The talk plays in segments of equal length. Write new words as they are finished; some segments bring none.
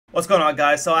What's going on,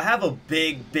 guys? So I have a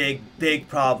big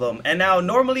problem, and now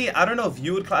normally I don't know if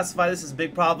you would classify this as a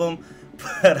big problem,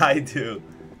 but I do.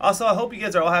 Also, I hope you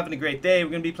guys are all having a great day. We're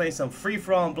gonna be playing some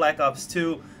free-for-all in Black Ops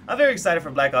 2. I'm very excited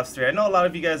for Black Ops 3. I know a lot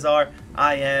of you guys are.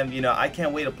 I am. I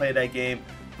can't wait to play that game.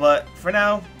 But for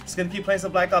now, just gonna keep playing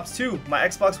some Black Ops 2. My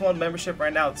Xbox One membership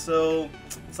right now, so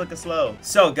it's looking slow.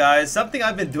 So guys, something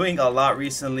I've been doing a lot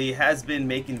recently has been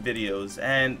making videos.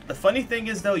 And the funny thing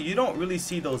is though, you don't really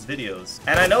see those videos.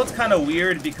 And I know it's kind of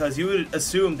weird because you would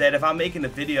assume that if I'm making a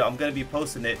video, I'm gonna be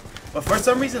posting it. But for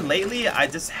some reason lately, I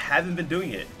just haven't been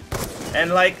doing it.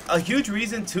 And like a huge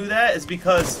reason to that is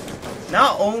because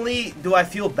not only do I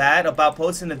feel bad about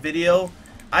posting a video,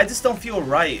 I just don't feel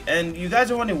right. And you guys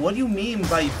are wondering, what do you mean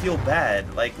by you feel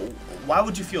bad? Like, why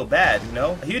would you feel bad, you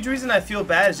know? A huge reason I feel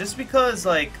bad is just because,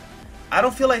 like, I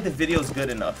don't feel like the video is good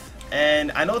enough.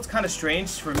 And I know it's kind of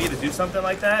strange for me to do something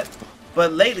like that,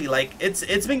 but lately, like,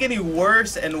 it's been getting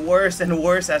worse and worse and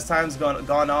worse as time's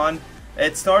gone on.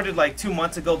 It started like 2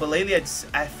 months ago, but lately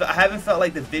I haven't felt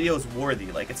like the video is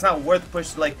worthy. Like, it's not worth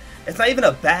pushing. Like, it's not even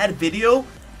a bad video,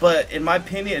 but in my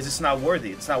opinion, it's just not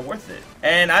worthy. It's not worth it.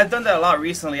 And I've done that a lot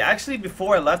recently. Actually,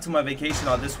 before I left to my vacation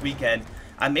on this weekend,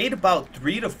 I made about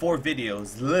 3 to 4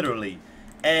 videos, literally.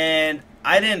 And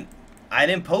I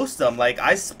didn't post them. Like,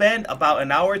 I spent about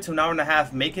an hour to an hour and a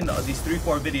half making these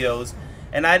 3-4 videos,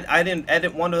 and I didn't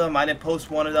edit one of them. I didn't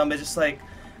post one of them. It's just like,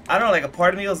 I don't know, like a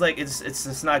part of me was like, it's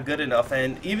just not good enough.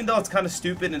 And even though it's kind of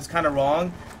stupid and it's kind of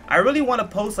wrong, I really want to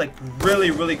post like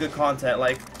really good content.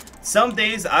 Like, some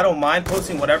days I don't mind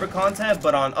posting whatever content,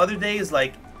 but on other days,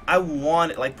 like, I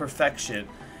want like perfection.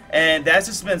 And that's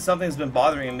just been something that's been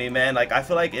bothering me, man. Like, I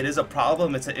feel like it is a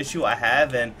problem. It's an issue I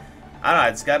have, and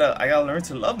I don't know, I gotta learn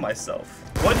to love myself.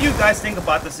 What do you guys think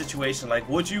about the situation? Like,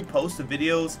 would you post the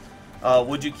videos?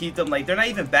 Would you keep them? Like, they're not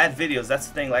even bad videos. That's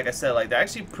the thing. Like I said, like, they're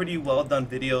actually pretty well done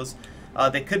videos.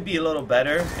 They could be a little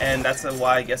better, and that's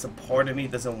why I guess a part of me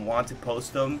doesn't want to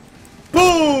post them.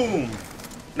 Boom!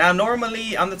 Now,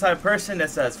 normally, I'm the type of person that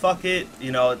says, fuck it,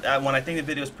 when I think the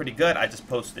video is pretty good, I just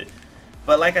post it.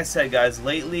 But like I said, guys,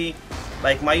 lately,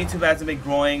 like, my YouTube hasn't been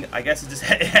growing. I guess it just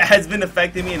it has been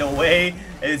affecting me in a way.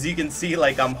 As you can see,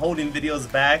 like, I'm holding videos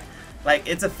back. Like,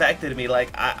 it's affected me.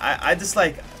 Like, I just,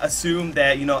 like, assume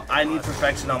that, I need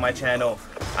perfection on my channel.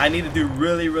 I need to do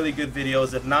really good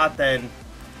videos. If not, then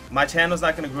my channel's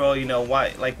not going to grow,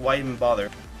 why even bother?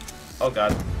 Oh,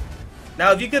 God.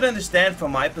 Now, if you could understand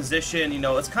from my position,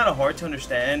 it's kind of hard to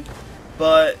understand,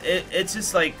 but it's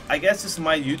just like, I guess just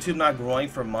my YouTube not growing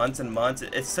for months and months,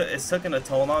 it's taking a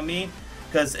toll on me,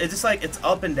 because it's just like, it's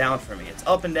up and down for me. It's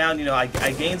up and down, I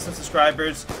gain some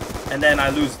subscribers, and then I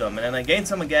lose them, and then I gain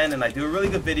some again, and I do a really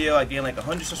good video, I gain like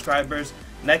 100 subscribers,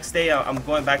 next day I'm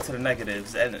going back to the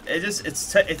negatives, and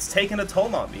it's taking a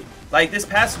toll on me. Like, this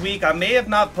past week, I may have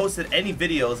not posted any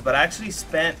videos, but I actually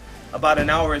spent about an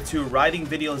hour or two writing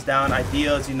videos down,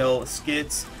 ideas,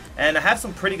 skits, and I have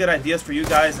some pretty good ideas for you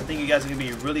guys. I think you guys are going to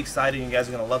be really excited. You guys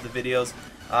are going to love the videos.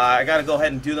 I got to go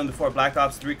ahead and do them before Black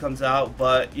Ops 3 comes out,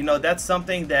 but, that's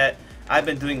something that I've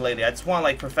been doing lately. I just want,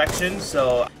 like, perfection,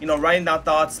 so, writing down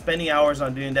thoughts, spending hours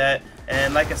on doing that,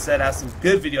 and like I said, I have some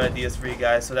good video ideas for you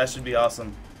guys, so that should be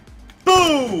awesome.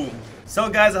 Boom! So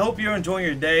guys, I hope you're enjoying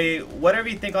your day. Whatever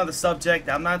you think on the subject,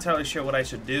 I'm not entirely sure what I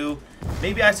should do.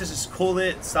 Maybe I should just cool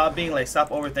it, stop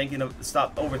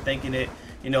overthinking it.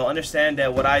 Understand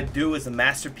that what I do is a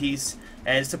masterpiece,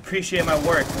 and just appreciate my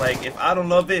work. Like, if I don't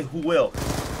love it, who will?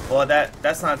 Well,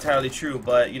 that's not entirely true,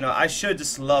 but I should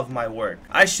just love my work.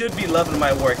 I should be loving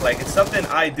my work. Like, it's something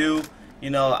I do.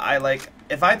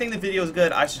 If I think the video is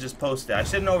good, I should just post it. I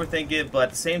shouldn't overthink it, but at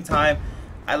the same time,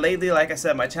 lately, like I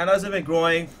said, my channel hasn't been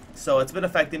growing, so it's been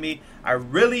affecting me. I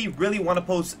really want to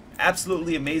post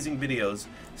absolutely amazing videos,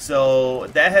 so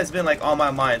that has been like on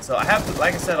my mind. So I have,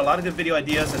 like I said, a lot of good video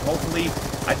ideas, and hopefully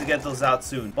I can get those out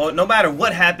soon. But no matter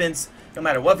what happens, no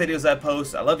matter what videos I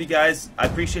post, I love you guys. I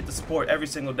appreciate the support every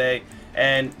single day.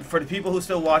 And for the people who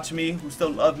still watch me, who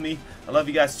still love me, I love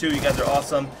you guys too. You guys are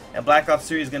awesome. And Black Ops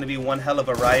 3 is going to be one hell of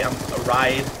a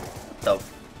ride. So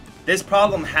this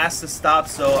problem has to stop,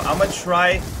 so I'm gonna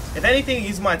try, if anything,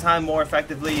 use my time more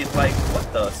effectively. If, like,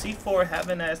 what the C4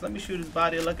 having ass, let me shoot his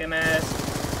body looking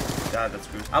ass. God, that's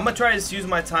crucial. I'm gonna try to just use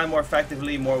my time more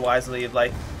effectively, more wisely.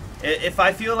 If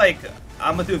I feel like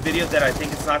I'm gonna do a video that I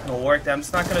think it's not gonna work, then I'm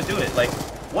just not gonna do it. Like,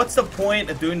 what's the point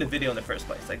of doing the video in the first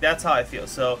place? Like, that's how I feel.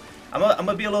 So I'm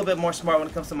gonna be a little bit more smart when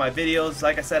it comes to my videos.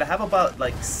 Like I said, I have about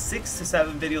like 6 to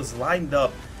 7 videos lined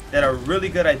up that are really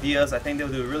good ideas. I think they'll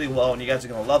do really well, and you guys are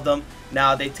gonna love them.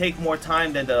 Now, they take more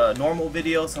time than the normal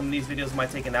videos. Some of these videos might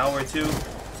take an hour or two,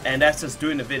 and that's just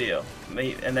doing the video.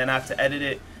 And then I have to edit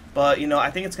it. But, you know,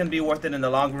 I think it's going to be worth it in the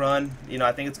long run. You know,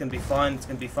 I think it's going to be fun, it's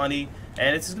going to be funny,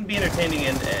 and it's just going to be entertaining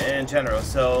in general.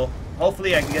 So,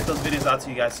 hopefully I can get those videos out to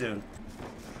you guys soon.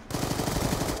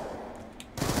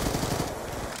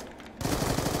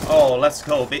 Oh, let's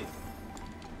go, babe.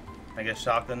 I get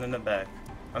shotgun in the back.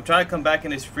 I'm trying to come back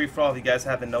in this free-for-all if you guys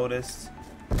haven't noticed.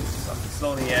 So I'm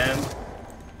slowly am.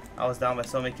 I was down by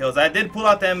so many kills. I did pull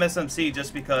out the MSMC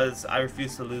just because I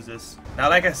refuse to lose this. Now,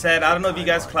 like I said, I don't know if you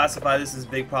guys classify this as a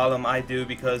big problem. I do,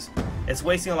 because it's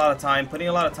wasting a lot of time, putting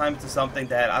a lot of time into something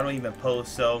that I don't even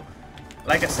post. So,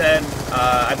 like I said,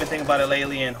 I've been thinking about it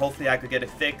lately, and hopefully I could get it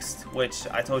fixed, which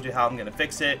I told you how I'm going to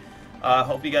fix it.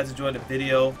 Hope you guys enjoyed the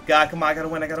video. God, come on, I gotta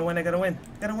win, I gotta win, I gotta win.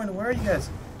 I gotta win. Where are you guys?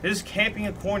 They're just camping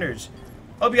in corners.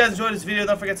 Hope you guys enjoyed this video.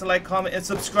 Don't forget to like, comment, and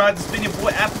subscribe. This has been your boy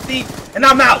Apathy, and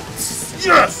I'm out.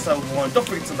 Yes, I won. Don't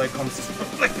forget to like, comment,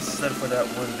 subscribe, like I said for that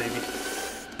one, baby.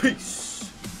 Peace.